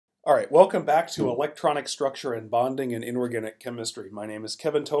All right, welcome back to Electronic Structure and Bonding in Inorganic Chemistry. My name is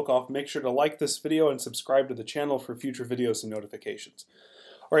Kevin Tokoph. Make sure to like this video and subscribe to the channel for future videos and notifications.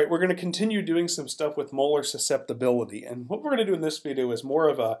 All right, we're going to continue doing some stuff with molar susceptibility, and what we're going to do in this video is more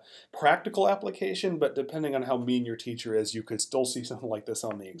of a practical application, but depending on how mean your teacher is, you could still see something like this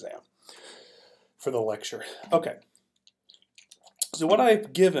on the exam for the lecture. Okay, so what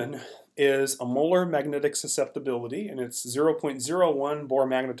I've given is a molar magnetic susceptibility, and it's 0.01 Bohr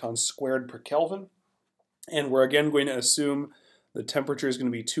magnetons squared per Kelvin. And we're again going to assume the temperature is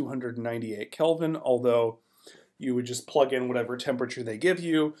going to be 298 Kelvin, although you would just plug in whatever temperature they give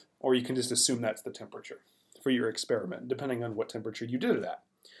you, or you can just assume that's the temperature for your experiment, depending on what temperature you did it at.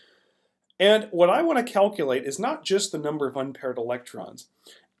 And what I want to calculate is not just the number of unpaired electrons.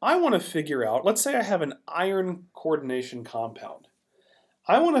 I want to figure out, let's say I have an iron coordination compound.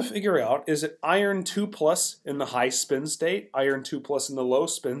 I want to figure out, is it iron 2 plus in the high spin state, iron 2 plus in the low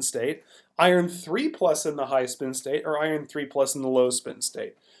spin state, iron 3 plus in the high spin state, or iron 3 plus in the low spin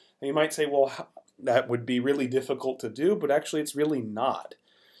state? And you might say, well, that would be really difficult to do, but actually it's really not.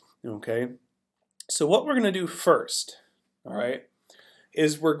 Okay? So what we're going to do first, all right,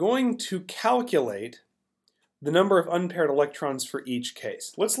 is we're going to calculate the number of unpaired electrons for each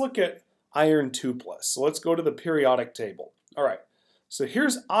case. Let's look at iron 2 plus. So let's go to the periodic table. All right. So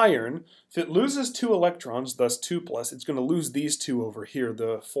here's iron. If it loses 2 electrons, thus 2 plus, it's going to lose these two over here,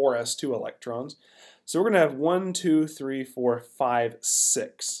 the 4s2 electrons. So we're going to have 1, 2, 3, 4, 5,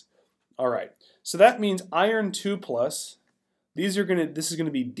 6. All right. So that means iron 2 plus, this is going to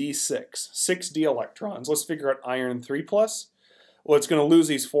be D6, 6 d electrons. Let's figure out iron 3 plus. Well, it's going to lose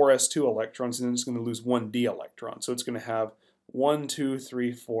these 4s2 electrons, and then it's going to lose 1 d electron. So it's going to have 1, 2,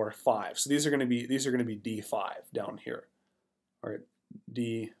 3, 4, 5. So these are going to be D5 down here. All right.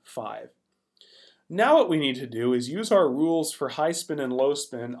 D5. Now what we need to do is use our rules for high spin and low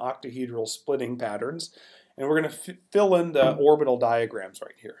spin octahedral splitting patterns, and we're going to fill in the orbital diagrams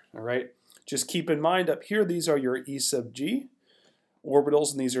right here. All right. Just keep in mind up here, these are your E sub g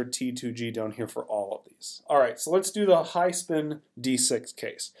orbitals, and these are T2g down here for all of these. All right, so let's do the high spin D6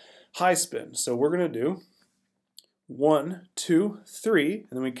 case. High spin, so we're going to do 1, 2, 3, and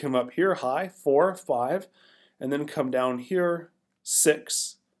then we come up here, high, 4, 5, and then come down here,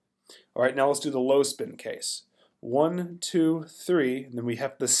 6. All right, now let's do the low spin case. 1, 2, 3, and then we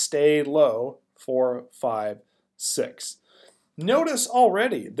have to stay low, 4, 5, 6. Notice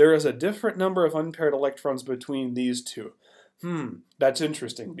already there is a different number of unpaired electrons between these two. That's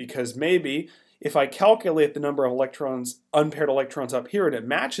interesting, because maybe if I calculate the number of electrons, unpaired electrons up here, and it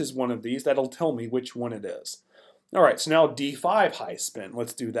matches one of these, that'll tell me which one it is. All right, so now D5 high spin,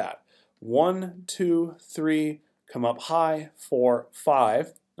 let's do that. 1, 2, 3, come up high, 4,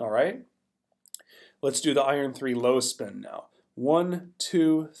 5, all right? Let's do the iron 3 low spin now. 1,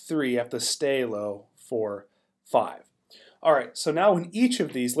 2, 3, have to stay low, 4, 5. All right, so now in each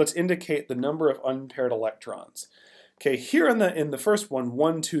of these, let's indicate the number of unpaired electrons. Okay, here in the first one,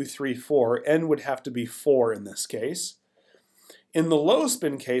 1, 2, 3, 4, n would have to be 4 in this case. In the low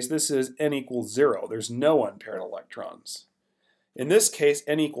spin case, this is n equals 0. There's no unpaired electrons. In this case,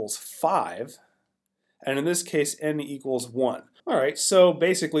 n equals 5. And in this case, n equals 1. All right, so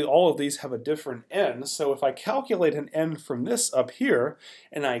basically all of these have a different n. So if I calculate an n from this up here,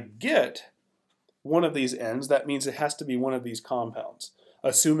 and I get one of these n's, that means it has to be one of these compounds,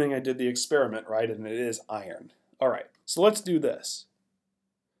 assuming I did the experiment right, and it is iron. All right, so let's do this.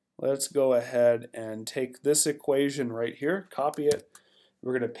 Let's go ahead and take this equation right here, copy it.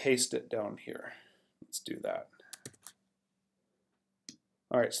 We're going to paste it down here. Let's do that.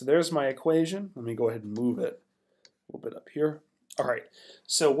 All right, so there's my equation. Let me go ahead and move it a little bit up here. All right,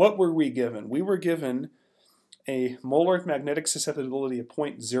 so what were we given? We were given a molar magnetic susceptibility of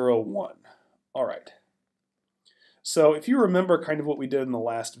 0.01. All right. So if you remember kind of what we did in the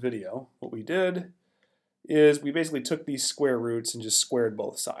last video, what we did is we basically took these square roots and just squared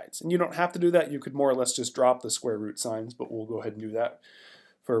both sides. And you don't have to do that. You could more or less just drop the square root signs, but we'll go ahead and do that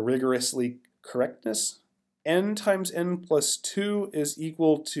for rigorously correctness. N times n plus 2 is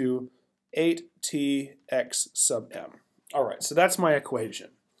equal to 8tx sub m. All right, so that's my equation.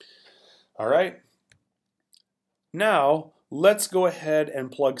 All right. Now, let's go ahead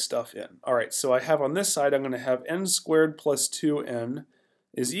and plug stuff in. All right, so I have on this side, I'm going to have n squared plus 2n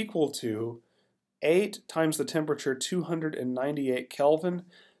is equal to 8 times the temperature, 298 Kelvin,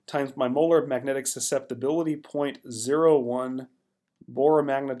 times my molar magnetic susceptibility, 0.01 Bohr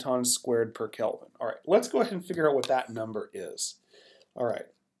magnetons squared per Kelvin. All right, let's go ahead and figure out what that number is. All right,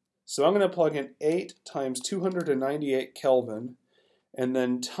 so I'm going to plug in 8 times 298 Kelvin, and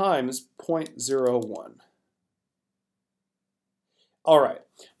then times 0.01. All right,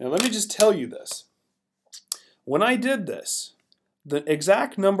 now let me just tell you this. When I did this, the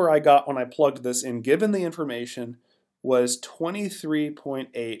exact number I got when I plugged this in, given the information, was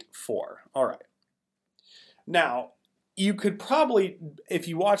 23.84. All right. Now, you could probably, if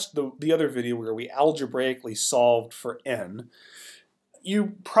you watched the other video where we algebraically solved for n,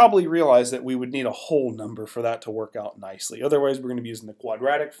 you probably realize that we would need a whole number for that to work out nicely. Otherwise, we're going to be using the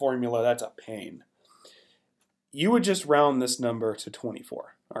quadratic formula. That's a pain. You would just round this number to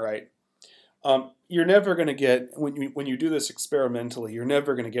 24, all right? You're never going to get, when you do this experimentally, you're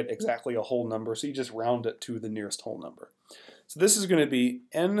never going to get exactly a whole number, so you just round it to the nearest whole number. So this is going to be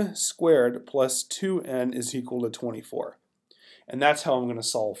n squared plus 2n is equal to 24. And that's how I'm going to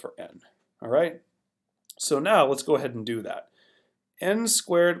solve for n, all right? So now let's go ahead and do that. N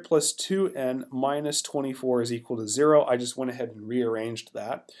squared plus 2n minus 24 is equal to 0. I just went ahead and rearranged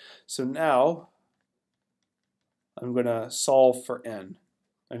that. So now I'm going to solve for n.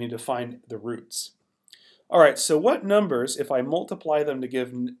 I need to find the roots. All right, so what numbers, if I multiply them to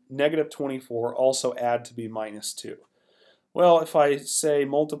give negative 24, also add to be minus 2? Well, if I say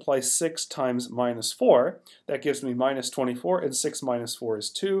multiply 6 times minus 4, that gives me minus 24, and 6 minus 4 is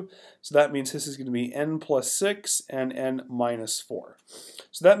 2. So that means this is going to be n plus 6 and n minus 4.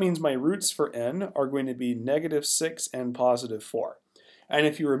 So that means my roots for n are going to be negative 6 and positive 4. And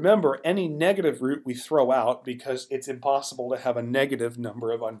if you remember, any negative root we throw out because it's impossible to have a negative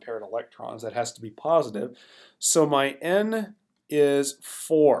number of unpaired electrons. That has to be positive. So my n is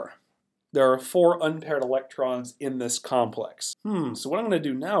 4. There are 4 unpaired electrons in this complex. So what I'm going to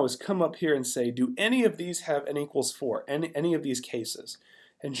do now is come up here and say, do any of these have n equals 4? Any of these cases?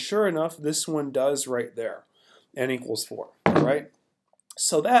 And sure enough, this one does right there. N equals 4, right?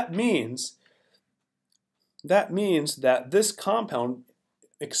 So that means that this compound,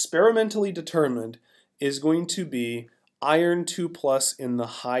 experimentally determined, is going to be iron 2+ in the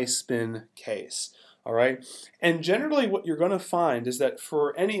high spin case. All right, and generally what you're going to find is that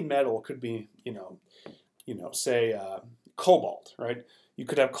for any metal, could be, say cobalt, right? You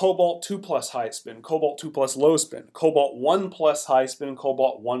could have cobalt 2+ high spin, cobalt 2+ low spin, cobalt 1+ high spin,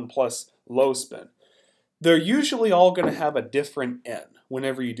 cobalt 1+ low spin. They're usually all going to have a different n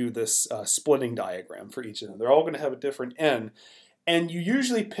whenever you do this splitting diagram for each of them. They're all going to have a different n. And you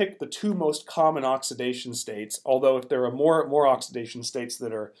usually pick the 2 most common oxidation states, although if there are more oxidation states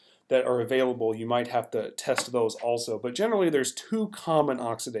that are available, you might have to test those also. But generally, there's 2 common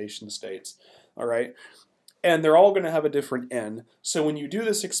oxidation states, all right? And they're all going to have a different n. So when you do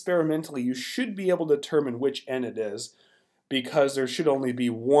this experimentally, you should be able to determine which n it is, because there should only be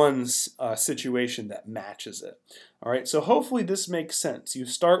one situation that matches it. All right, so hopefully this makes sense. You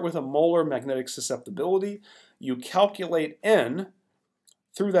start with a molar magnetic susceptibility, you calculate n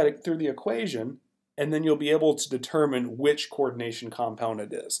through the equation, and then you'll be able to determine which coordination compound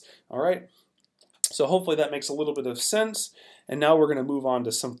it is. All right, so hopefully that makes a little bit of sense, and now we're going to move on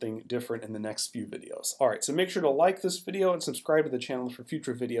to something different in the next few videos. All right, so make sure to like this video and subscribe to the channel for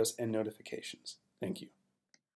future videos and notifications. Thank you.